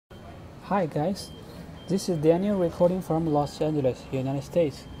Hi guys, this is Daniel recording from Los Angeles, United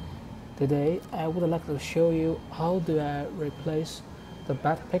States. Today I would like to show you how do I replace the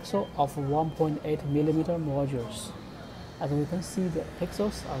back pixel of 1.8mm modules. As we can see, the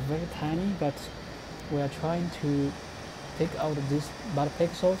pixels are very tiny, but we are trying to take out this bad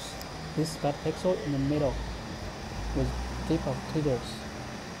pixel in the middle with tip of tweezers.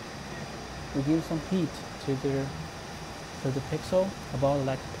 We give some heat to the pixel, about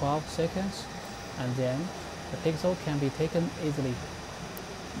like 12 seconds, and then the pixel can be taken easily.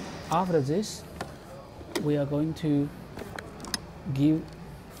 After this, we are going to give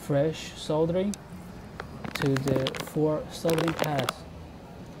fresh soldering to the 4 soldering pads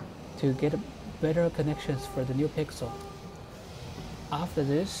to get better connections for the new pixel. After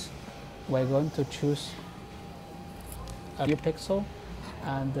this, we're going to choose a new pixel,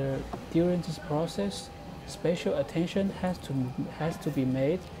 and during this process, special attention has to be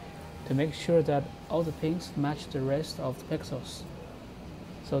made to make sure that all the pins match the rest of the pixels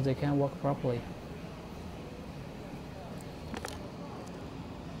so they can work properly.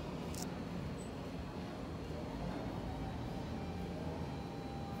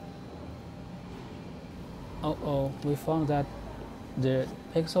 We found that the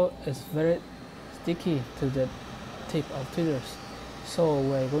pixel is very sticky to the tip of tweezers, so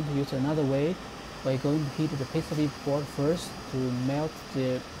we're going to use another way. We're going to heat the PCB board first to melt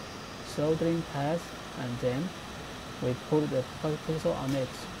the soldering pads, and then we put the pixel on it.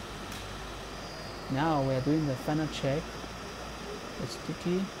 Now we're doing the final check. It's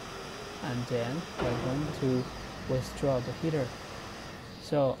sticky, and then we're going to withdraw the heater.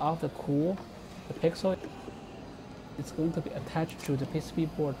 So after cool, the pixel is going to be attached to the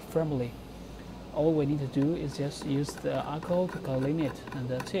PCB board firmly. All we need to do is just use the alcohol to clean it, and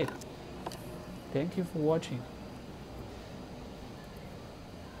that's it. Thank you for watching.